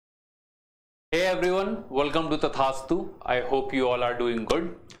Hey everyone, welcome to Tathastu. I hope you all are doing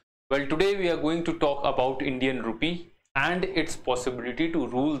good. Well, today we are going to talk about Indian rupee and its possibility to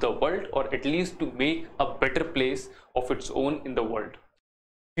rule the world, or at least to make a better place of its own in the world.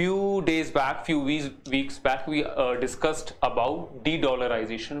 Few weeks back, we discussed about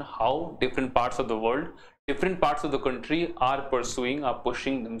de-dollarization, how different parts of the world, different parts of the country are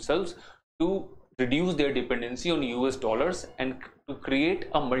pushing themselves to reduce their dependency on US dollars and to create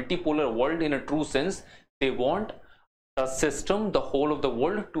a multipolar world in a true sense. They want the system, the whole of the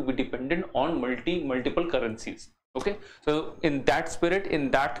world, to be dependent on multiple currencies. Okay, so in that spirit, in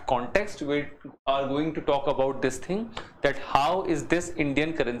that context, we are going to talk about this thing, that how is this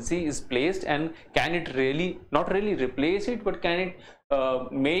Indian currency is placed, and can it really, not really replace it, but can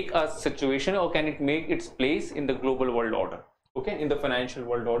it make a situation, or can it make its place in the global world order, okay, in the financial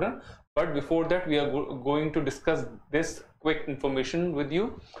world order. But before that, we are going to discuss this quick information with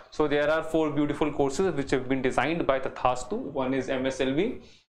you. So there are 4 beautiful courses which have been designed by Tathastu. One is MSLV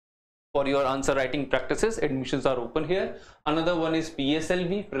for your answer writing practices. Admissions are open here. Another one is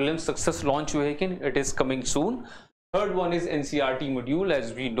PSLV, Prelims Success Launch Vehicle. It is coming soon. Third one is NCRT module.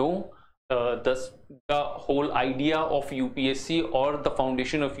 As we know, the whole idea of UPSC, or the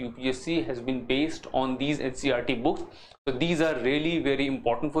foundation of UPSC, has been based on these NCRT books. So these are really very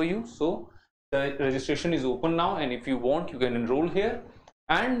important for you. So the registration is open now, and if you want, you can enroll here.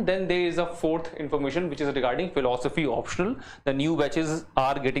 And then there is a 4th information which is regarding philosophy optional. The new batches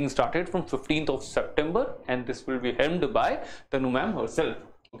are getting started from 15th of September, and this will be helmed by Tanu ma'am herself.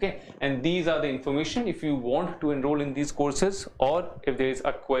 Okay, and these are the information. If you want to enroll in these courses, or if there is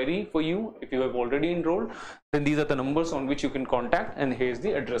a query for you, if you have already enrolled, then these are the numbers on which you can contact, and here's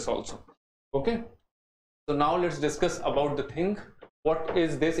the address also. Okay, so now let's discuss about the thing. What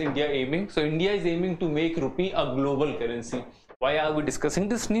is this India aiming? So India is aiming to make rupee a global currency. Why are we discussing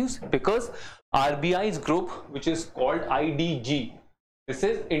this news? Because RBI's group, which is called IDG, this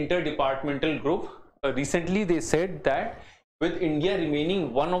is interdepartmental group, recently they said that with India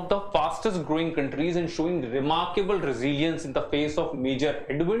remaining one of the fastest growing countries and showing remarkable resilience in the face of major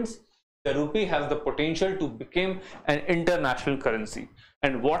headwinds, the rupee has the potential to become an international currency.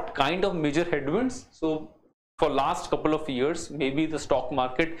 And what kind of major headwinds? So for last couple of years, maybe the stock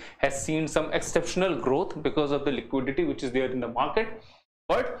market has seen some exceptional growth because of the liquidity which is there in the market,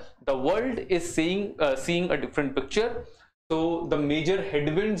 but the world is seeing a different picture. So the major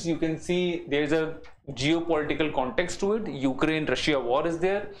headwinds, you can see there's a geopolitical context to it. Ukraine-Russia war is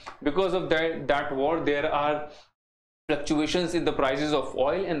there. Because of that war, there are fluctuations in the prices of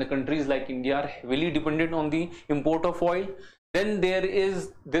oil, and the countries like India are heavily dependent on the import of oil. Then there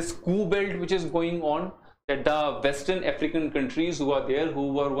is this coup belt which is going on, that the Western African countries who are there,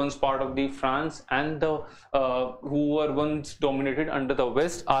 who were once part of the France, and the who were once dominated under the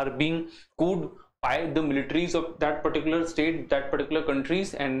West, are being couped by the militaries of that particular state, that particular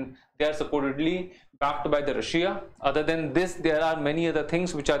countries, and they are supposedly backed by the Russia. Other than this, there are many other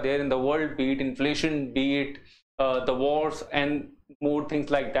things which are there in the world, be it inflation, be it the wars, and more things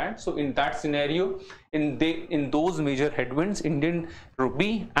like that. So in that scenario, in those major headwinds, Indian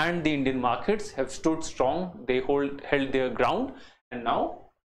rupee and the Indian markets have stood strong. They held their ground, and now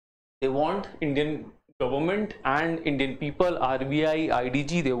they want Indian government and Indian people, RBI,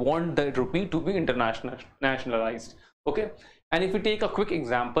 IDG, they want the rupee to be nationalized. Okay, and if we take a quick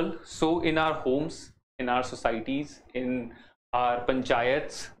example, so in our homes, in our societies, in our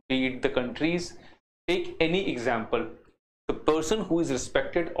panchayats, be it the countries, take any example, the person who is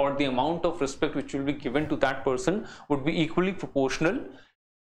respected, or the amount of respect which will be given to that person, would be equally proportional.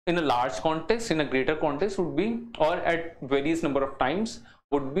 In a large context, in a greater context, would be, or at various number of times,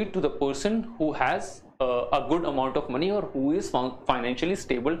 would be to the person who has a good amount of money, or who is financially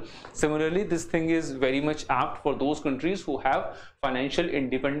stable. Similarly, this thing is very much apt for those countries who have financial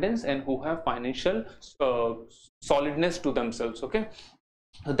independence and who have financial solidness to themselves. Okay,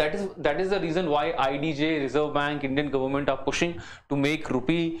 so that is the reason why IDJ, Reserve Bank, Indian government are pushing to make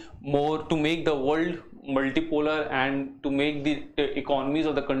rupee more, to make the world multipolar, and to make the economies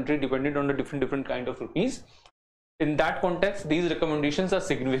of the country dependent on the different kind of rupees. In that context, these recommendations are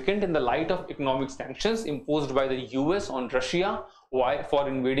significant in the light of economic sanctions imposed by the US on Russia for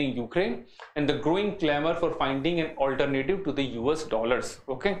invading Ukraine, and the growing clamor for finding an alternative to the US dollars.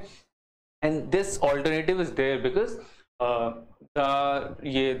 Okay, and this alternative is there because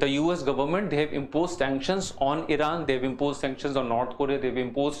the US government, they have imposed sanctions on Iran, they've imposed sanctions on North Korea, they've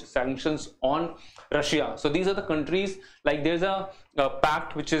imposed sanctions on Russia. So these are the countries, like there's a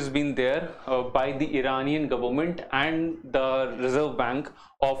pact which has been there by the Iranian government and the Reserve Bank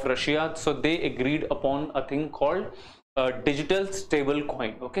of Russia. So they agreed upon a thing called digital stable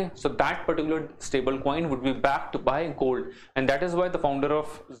coin. Okay, so that particular stable coin would be backed by gold, and that is why the founder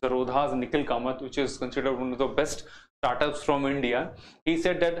of Zerodha's Nikhil Kamath, which is considered one of the best startups from India, he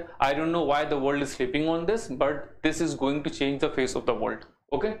said that I don't know why the world is sleeping on this, but this is going to change the face of the world.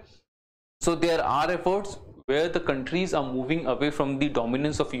 Okay, so there are efforts where the countries are moving away from the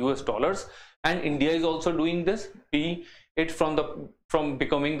dominance of US dollars, and India is also doing this, be it from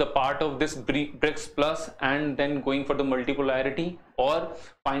becoming the part of this BRICS plus and then going for the multipolarity, or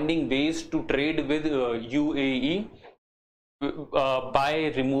finding ways to trade with UAE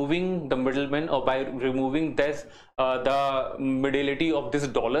by removing the middlemen, or by removing this the modality of this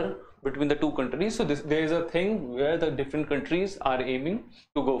dollar between the two countries. So there is a thing where the different countries are aiming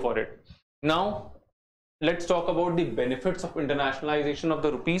to go for it. Now let's talk about the benefits of internationalization of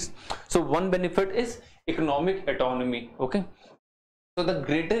the rupees. So one benefit is economic autonomy. Okay, so the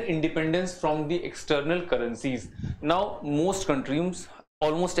greater independence from the external currencies. Now most countries,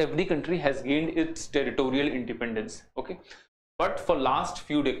 almost every country has gained its territorial independence. Okay, but for last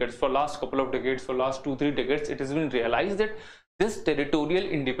few decades, for last couple of decades, for last 2-3 decades, it has been realized that this territorial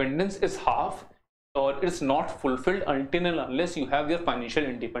independence is half, or it's not fulfilled until and unless you have your financial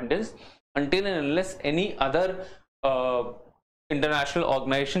independence, until and unless any other international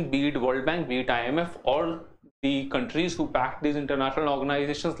organization, be it World Bank, be it IMF, or the countries who back these international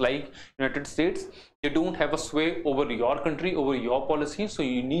organizations like United States, they don't have a sway over your country, over your policy. So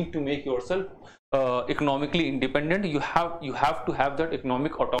you need to make yourself economically independent. You have to have that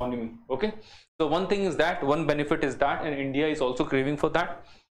economic autonomy. Okay, so one thing is that, one benefit is that, and India is also craving for that.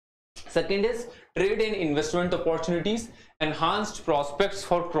 Second is trade and investment opportunities, enhanced prospects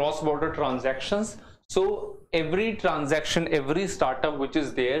for cross-border transactions. So every transaction, every startup which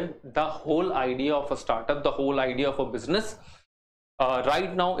is there, the whole idea of a startup, the whole idea of a business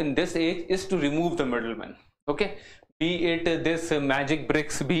right now in this age is to remove the middleman. Okay, be it this magic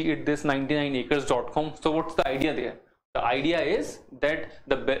bricks, be it this 99acres.com. So what's the idea there? The idea is that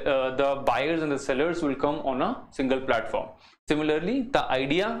the buyers and the sellers will come on a single platform. Similarly, the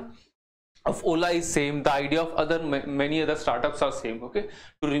idea of Ola is same, the idea of many other startups are same. Okay,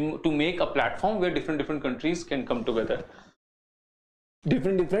 to make a platform where different countries can come together,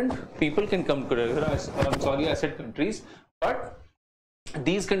 different people can come together. I'm sorry, I said countries, but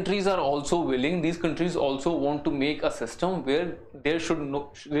these countries are also willing, these countries also want to make a system where there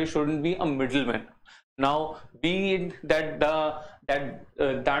shouldn't be a middleman. Now be it that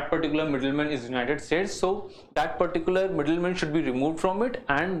that particular middleman is United States, so that particular middleman should be removed from it,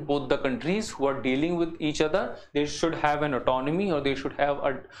 and both the countries who are dealing with each other, they should have an autonomy, or they should have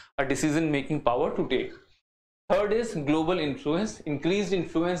a decision making power to take. Third is global influence, increased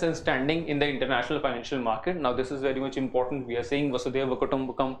influence and standing in the international financial market. Now this is very much important. We are saying Vasudhaiva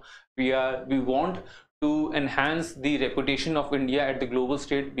Kutumbakam. We want to enhance the reputation of India at the global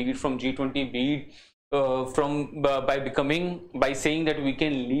stage, be it from G20, be it by saying that we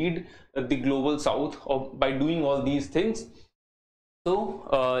can lead the global south, or by doing all these things. So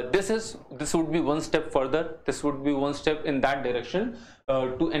this would be one step further. This would be one step in that direction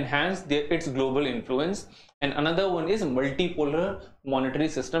to enhance its global influence. And another one is multipolar monetary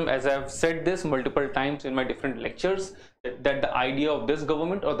system. As I have said this multiple times in my different lectures, that the idea of this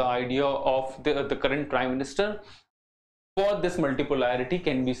government, or the idea of the current prime minister for this multipolarity,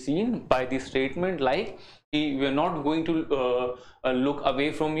 can be seen by the statement like, we are not going to look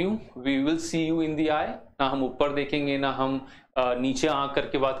away from you, we will see you in the eye. ना हम ऊपर देखेंगे, ना हम नीचे आंख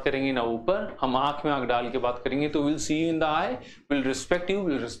करके बात करेंगे, ना ऊपर, हम आंख में आंख डाल के बात करेंगे. तो we'll see you in the eye, we'll respect you,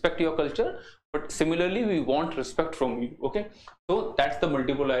 we'll respect your culture, but similarly we want respect from you. Okay, so that's the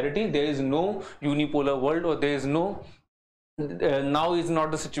multipolarity. There is no unipolar world, or there is no now is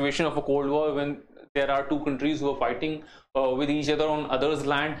not the situation of a Cold War when there are two countries who are fighting with each other on others'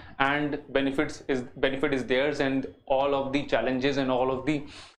 land, and benefit is theirs, and all of the challenges and all of the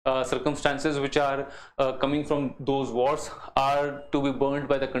circumstances which are coming from those wars are to be burned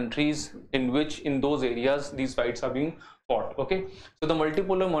by the countries in which, in those areas, these fights are being fought. Okay, so the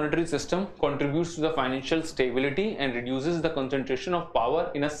multipolar monetary system contributes to the financial stability and reduces the concentration of power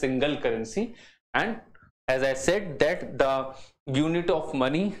in a single currency. And as I said, that the unit of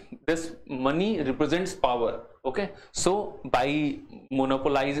money, this money represents power. Okay, so with the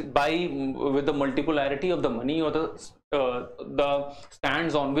multipolarity of the money, or the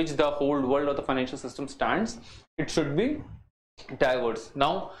stands on which the whole world or the financial system stands, it should be diverse.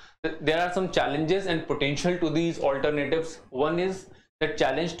 Now there are some challenges and potential to these alternatives. One is the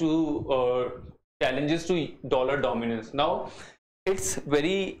challenges to dollar dominance. Now it's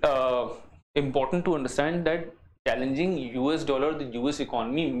very important to understand that challenging US dollar, the US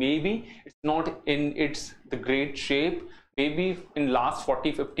economy. Maybe it's not in the great shape. Maybe in last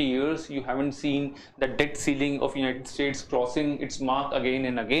 40-50 years you haven't seen the debt ceiling of United States crossing its mark again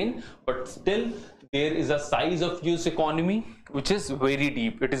and again, but still there is a size of US economy which is very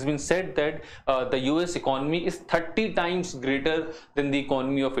deep. It has been said that the US economy is 30 times greater than the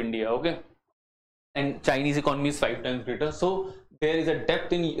economy of India, okay, and Chinese economy is 5 times greater. So there is a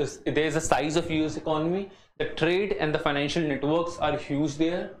depth in there is a size of US economy. The trade and the financial networks are huge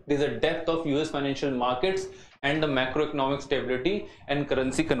there. There's a depth of US financial markets, and the macroeconomic stability and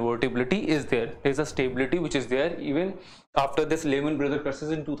currency convertibility is there. There's a stability which is there. Even after this Lehman Brothers crisis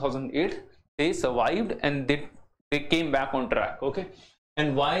in 2008, they survived and they came back on track, okay.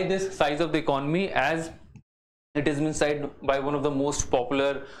 And why this size of the economy? As it has been said by one of the most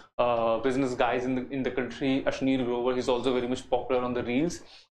popular business guys in the country, Ashneer Grover. He's also very much popular on the reels.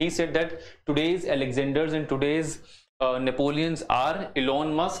 He said that today's Alexanders and today's Napoleons are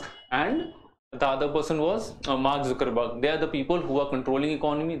Elon Musk, and the other person was Mark Zuckerberg. They are the people who are controlling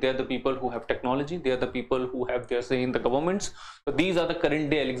economy. They are the people who have technology. They are the people who have their say in the governments. So these are the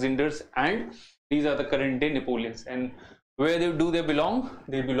current day Alexanders, and these are the current day Napoleons. And where they belong?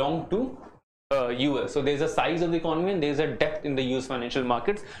 They belong to US. So there's a size of the economy and there's a depth in the US financial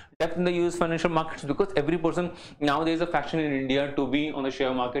markets. Depth in the US financial markets because every person, now there's a fashion in India to be on the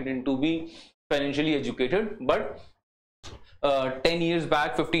share market and to be financially educated. But 10 years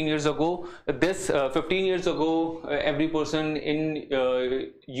back, 15 years ago, 15 years ago, every person in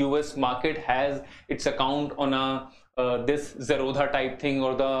US market has its account on a this Zerodha type thing,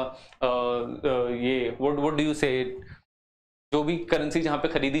 or the what do you say, जो भी currency जहाँ पे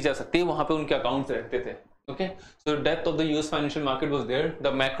खरीदी जा सकती है वहाँ पे उनके अकाउंट्स रहते थे, okay. So depth of the US financial market was there.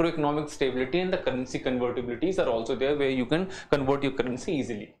 The macroeconomic stability and the currency convertibilities are also there, where you can convert your currency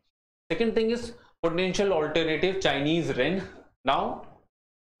easily. Second thing is potential alternative Chinese yuan. Now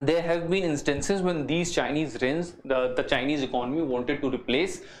there have been instances when these Chinese yuans, the Chinese economy wanted to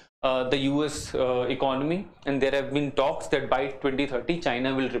replace the US economy, and there have been talks that by 2030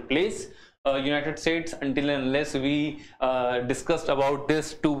 China will replace United States. Until and unless we discussed about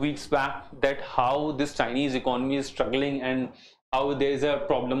this 2 weeks back, that how this Chinese economy is struggling and how there is a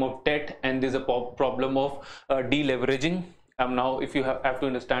problem of debt and there's a problem of deleveraging. Now if you have to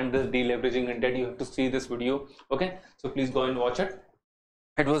understand this deleveraging and debt, you have to see this video, okay. So please go and watch it.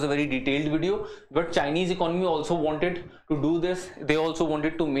 It was a very detailed video. But Chinese economy also wanted to do this. They also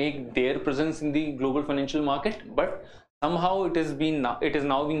wanted to make their presence in the global financial market, but somehow it is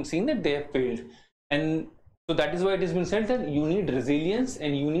now being seen that they have failed. And so that is why it has been said that you need resilience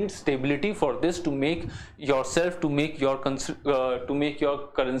and you need stability for this to make yourself, to make your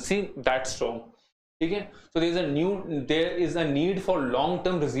currency that strong, okay. So there is a need for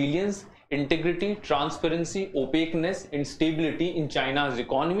long-term resilience, integrity, transparency, opaqueness and stability in China's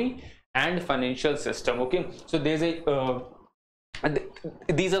economy and financial system, okay. So there's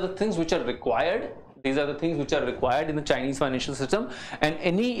these are the things which are required. These are the things which are required in the Chinese financial system, and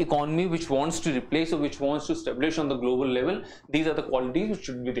any economy which wants to replace or which wants to establish on the global level, these are the qualities which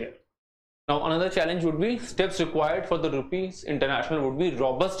should be there. Now another challenge would be steps required for the rupees international would be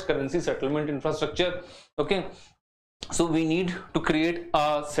robust currency settlement infrastructure, okay. So we need to create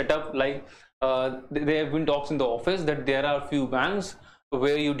a setup like there have been talks in the office that there are few banks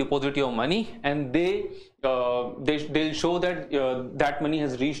where you deposit your money, and they'll show that that money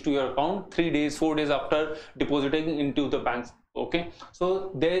has reached to your account 3 days, 4 days after depositing into the banks, okay.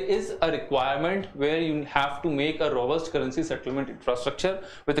 So there is a requirement where you have to make a robust currency settlement infrastructure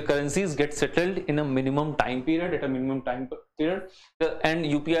where the currencies get settled in a minimum time period, and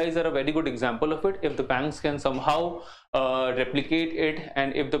UPIs are a very good example of it. If the banks can somehow replicate it,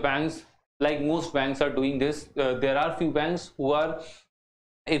 and if the banks, like most banks are doing this, there are few banks who are,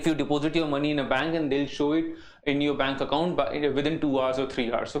 if you deposit your money in a bank and they'll show it in your bank account within 2 hours or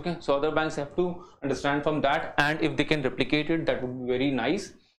 3 hours, okay. So other banks have to understand from that, and if they can replicate it, that would be very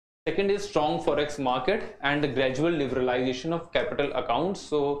nice. Second is strong forex market and the gradual liberalization of capital accounts.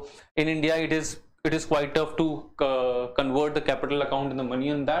 So in India it is quite tough to convert the capital account and the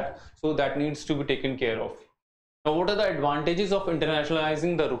money on that, so that needs to be taken care of. Now what are the advantages of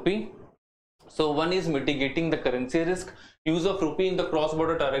internationalizing the rupee? So one is mitigating the currency risk. Use of rupee in the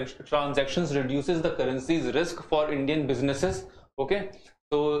cross-border transactions reduces the currency's risk for Indian businesses, okay.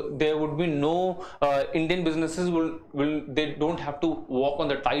 So there would be no Indian businesses they don't have to walk on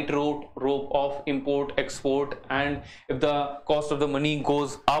the tight rope of import export, and if the cost of the money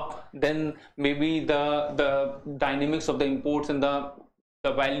goes up, then maybe the dynamics of the imports and the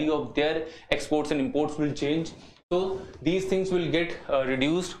value of their exports and imports will change. So these things will get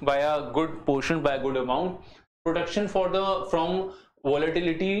reduced by a good portion, by a good amount. protection for the from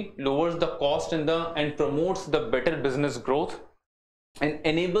volatility, lowers the cost and promotes the better business growth, and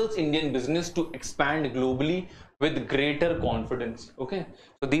enables Indian business to expand globally with greater confidence. Okay,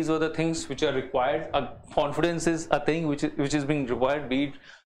 so these were the things which are required. Confidence is a thing which is being required, be it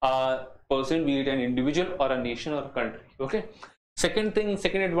a person, be it an individual or a nation or a country. Okay, second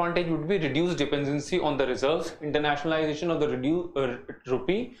advantage would be reduced dependency on the reserves. Internationalization of the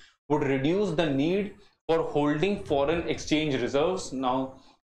rupee would reduce the need for holding foreign exchange reserves. Now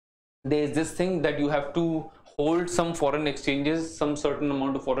there is this thing that you have to hold some foreign exchanges, some certain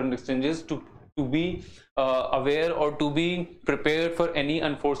amount of foreign exchanges to be aware or to be prepared for any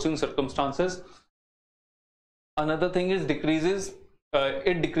unforeseen circumstances. Another thing is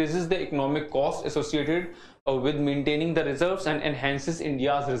it decreases the economic cost associated with maintaining the reserves, and enhances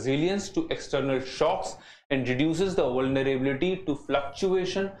India's resilience to external shocks, and reduces the vulnerability to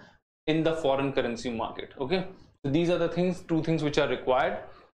fluctuation in the foreign currency market. Okay, so these are the two things which are required.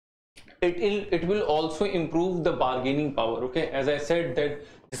 It will also improve the bargaining power. Okay, as I said that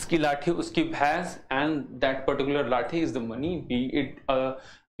jiski lathi uski bhais, and that particular lathi is the money, be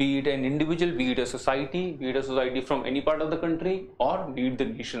it an individual, be it a society from any part of the country, or be it the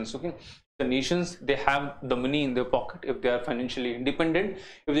nations. Okay, the nations, they have the money in their pocket if they are financially independent,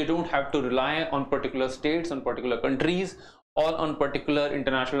 if they don't have to rely on particular states, on particular countries, or on particular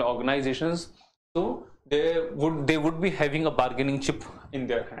international organizations. So they would be having a bargaining chip in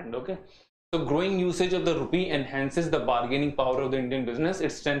their hand. Okay, so growing usage of the rupee enhances the bargaining power of the Indian business.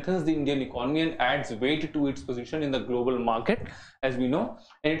 It strengthens the Indian economy and adds weight to its position in the global market, as we know,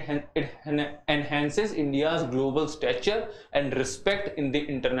 and it enhances India's global stature and respect in the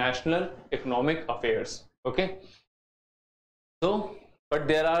international economic affairs. Okay, so but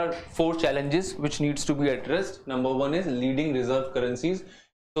there are 4 challenges which needs to be addressed. Number 1 is leading reserve currencies.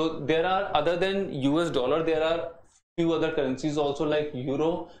 So there are, other than US dollar, there are few other currencies also, like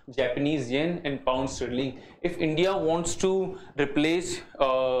euro, Japanese yen, and pound sterling. If India wants to replace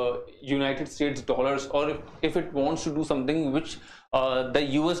United States dollars, or if it wants to do something which the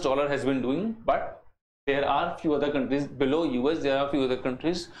US dollar has been doing, but there are few other countries below US, there are few other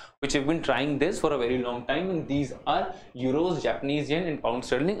countries which have been trying this for a very long time, and these are euros, Japanese yen, and pound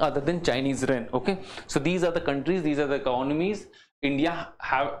sterling, other than Chinese yuan. Okay, so these are the countries, these are the economies. India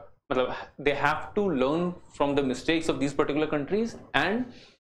they have to learn from the mistakes of these particular countries, and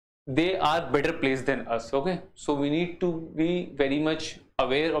they are better placed than us. Okay, so we need to be very much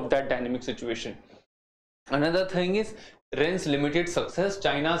aware of that dynamic situation. Another thing is Ren's limited success.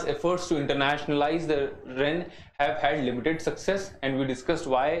 China's efforts to internationalize the Ren have had limited success, and we discussed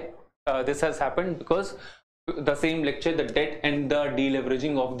why this has happened, because the same lecture, the debt and the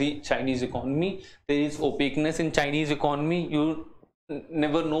deleveraging of the Chinese economy. There is opaqueness in Chinese economy. You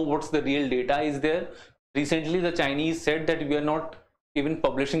never know what's the real data is there. Recently the Chinese said that we are not even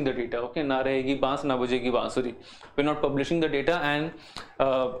publishing the data. Okay, na rahegi baans na bajegi bansuri. We're not publishing the data, and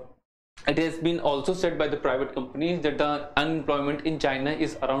it has been also said by the private companies that the unemployment in China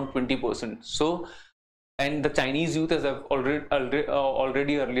is around 20%. So, and the Chinese youth, as I've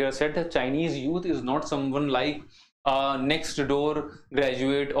already earlier said, the Chinese youth is not someone like next door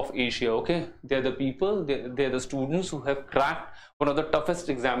graduate of Asia. Okay, they're the people, they're the students who have cracked one of the toughest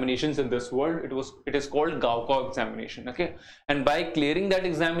examinations in this world. It is called Gaokao examination. Okay, and by clearing that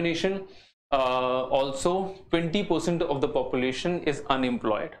examination, also 20% of the population is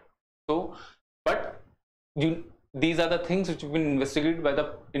unemployed. So, but these are the things which have been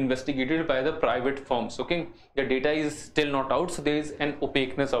investigated by the private firms. Okay, the data is still not out, so there is an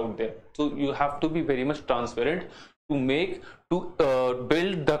opaqueness out there. So you have to be very much transparent to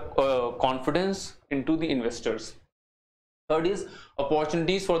build the confidence into the investors. Third is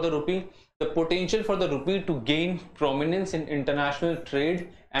opportunities for the rupee. The potential for the rupee to gain prominence in international trade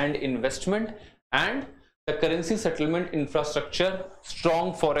and investment, and the currency settlement infrastructure,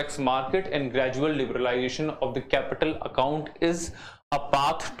 strong forex market, and gradual liberalization of the capital account is a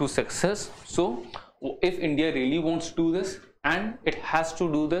path to success. So if India really wants to do this, and it has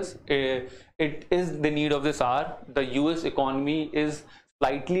to do this, it is the need of this hour. The US economy is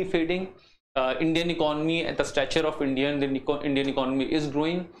slightly fading. Indian economy, at the stature of the Indian economy is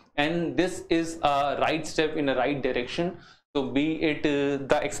growing, and this is a right step in the right direction. So be it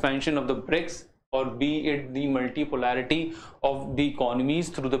the expansion of the BRICS, or be it the multipolarity of the economies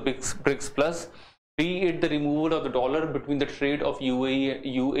through the BRICS plus, be it the removal of the dollar between the trade of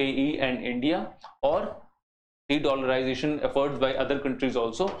UAE and India, or de-dollarization efforts by other countries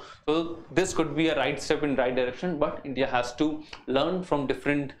also. So this could be a right step in right direction, but India has to learn from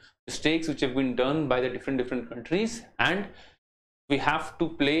different mistakes which have been done by the different countries, and we have to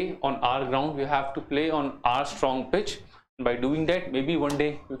play on our ground, we have to play on our strong pitch. By doing that, maybe one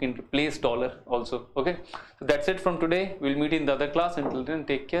day we can replace dollar also. Okay, so that's it from today. We'll meet in the other class. Until then,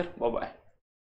 take care. Bye bye.